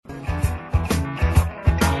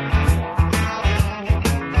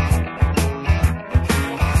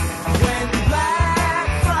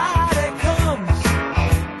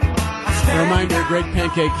great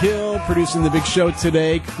Pancake Hill, producing the big show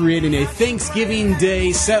today, creating a Thanksgiving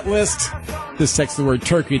Day set list. Just text the word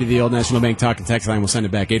turkey to the Old National Bank talking text line. We'll send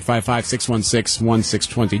it back,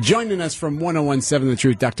 855-616-1620. Joining us from 1017 The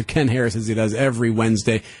Truth, Dr. Ken Harris, as he does every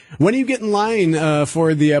Wednesday. When do you get in line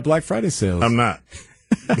for the Black Friday sales? I'm not.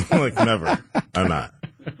 Like, never. I'm not.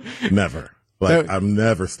 Never. Like, I'm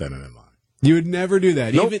never standing in line. You would never do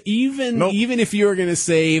that, nope. even if you were going to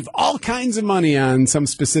save all kinds of money on some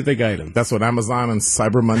specific item. That's what Amazon and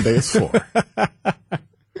Cyber Monday is for.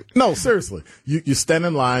 No, seriously. You stand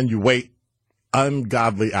in line, you wait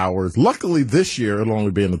ungodly hours. Luckily, this year, it'll only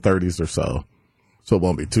be in the 30s or so it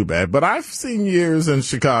won't be too bad. But I've seen years in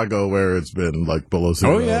Chicago where it's been like below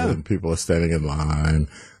zero, and people are standing in line.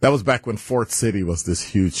 That was back when Fort City was this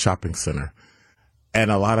huge shopping center. And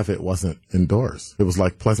a lot of it wasn't indoors. It was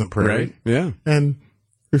like Pleasant Prairie. Right, yeah. And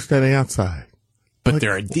you're standing outside. But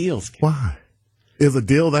there are deals. Why? Is a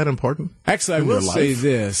deal that important? Actually, I will say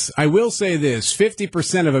this.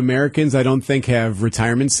 50% of Americans, I don't think, have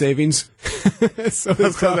retirement savings. So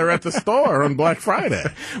that's because they're at the store on Black Friday.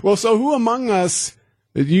 Well, so who among us,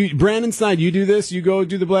 Brandon Snyder, you do this? You go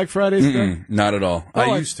do the Black Friday stuff? Not at all. Oh,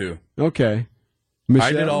 I used to. Okay. Michelle?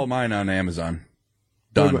 I did all mine on Amazon.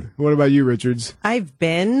 Done. What about you, Richards? I've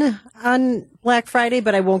been on Black Friday,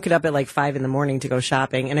 but I won't get up at like 5 in the morning to go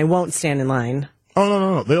shopping, and I won't stand in line. Oh,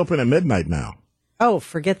 no. They open at midnight now. Oh,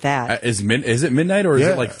 forget that. Is it midnight or is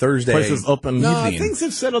it like Thursday? Places open evening. Things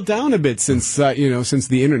have settled down a bit since since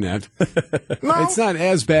the internet. No, it's not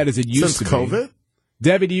as bad as it used to be. Since COVID?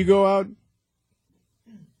 Debbie, do you go out?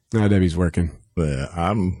 No, Debbie's working. Yeah,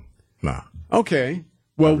 I'm not. Okay.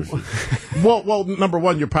 Well, number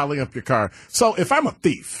one, you're piling up your car. So if I'm a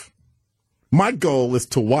thief, my goal is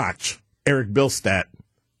to watch Eric Bilstat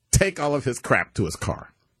take all of his crap to his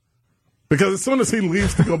car. Because as soon as he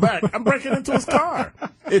leaves to go back, I'm breaking into his car.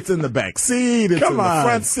 It's in the back seat. It's in the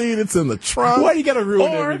front seat. It's in the trunk. Why do you got to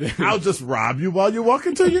ruin everything? I'll just rob you while you walk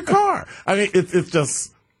into your car. I mean, it's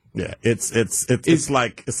just, yeah, it's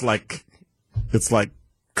like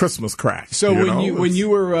Christmas crack. So when you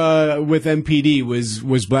were with MPD,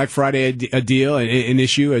 was Black Friday a deal, an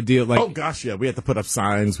issue, a deal like? Oh gosh, yeah. We had to put up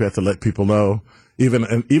signs. We had to let people know. Even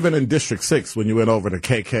in District 6, when you went over to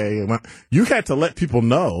KK, you had to let people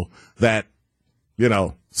know that,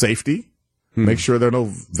 safety. Make sure there are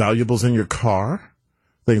no valuables in your car.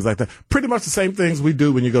 Things like that. Pretty much the same things we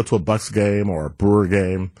do when you go to a Bucks game or a Brewer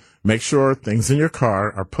game. Make sure things in your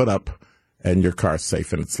car are put up and your car's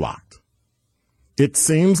safe and it's locked. It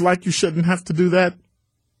seems like you shouldn't have to do that,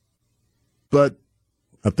 but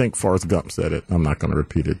I think Forrest Gump said it. I'm not going to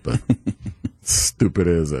repeat it, but stupid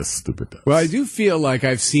is as stupid does. Well, I do feel like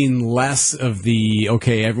I've seen less of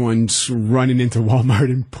everyone's running into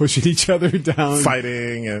Walmart and pushing each other down.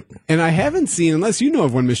 Fighting. And I haven't seen, unless you know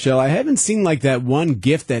of one, Michelle, I haven't seen like that one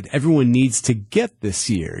gift that everyone needs to get this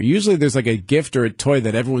year. Usually there's like a gift or a toy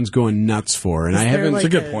that everyone's going nuts for, and I haven't. It's a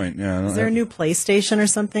good point. Yeah. Is there a new PlayStation or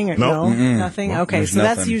something? Or, nope. No, nothing. Okay, so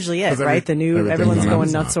that's usually it, right? Everyone's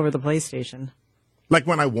going nuts over the PlayStation. Like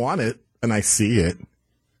when I want it and I see it,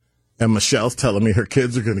 and Michelle's telling me her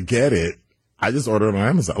kids are going to get it, I just order it on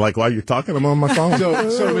Amazon. Like while you're talking, I'm on my phone.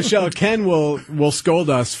 So Michelle, Ken will scold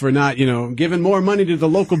us for not, giving more money to the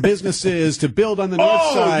local businesses to build on the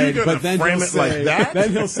north side. You're but then frame it like that?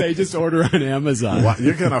 Then he'll say, just order on Amazon. Wow,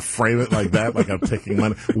 you're going to frame it like that, like I'm taking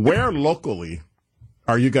money. Where locally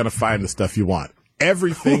are you going to find the stuff you want?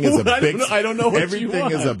 Everything is I don't know what everything you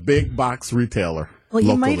want. is a big box retailer. Well,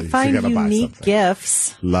 you locally, might find unique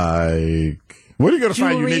gifts. Like, what are you going to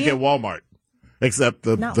find Jewelry? unique at Walmart? Except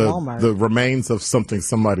the remains of something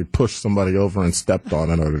somebody pushed somebody over and stepped on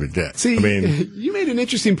in order to get. See, you made an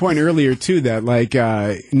interesting point earlier too. That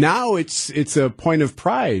now it's a point of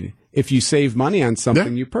pride if you save money on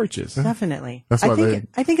something you purchase. Definitely. That's why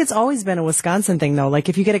I think it's always been a Wisconsin thing though. Like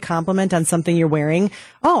if you get a compliment on something you're wearing,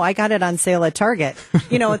 I got it on sale at Target.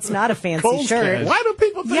 It's not a fancy shirt. Why do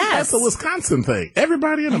people think that's a Wisconsin thing?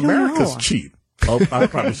 Everybody in America's cheap. Oh, I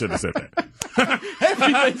probably should have said that.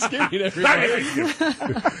 Happy Thanksgiving, everybody.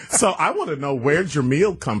 So I want to know, where'd your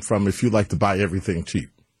meal come from if you like to buy everything cheap?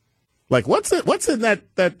 Like what's in that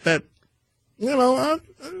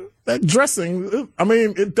dressing? I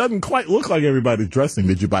mean, it doesn't quite look like everybody's dressing.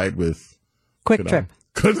 Did you buy it with Quick Trip?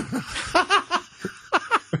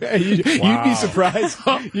 You'd be surprised.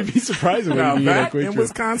 You'd be surprised when you get a Quick Trip. In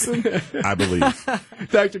Wisconsin, I believe.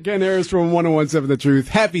 Dr. Ken Harris from 1017 The Truth.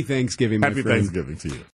 Happy Thanksgiving, my friend. Happy Thanksgiving to you.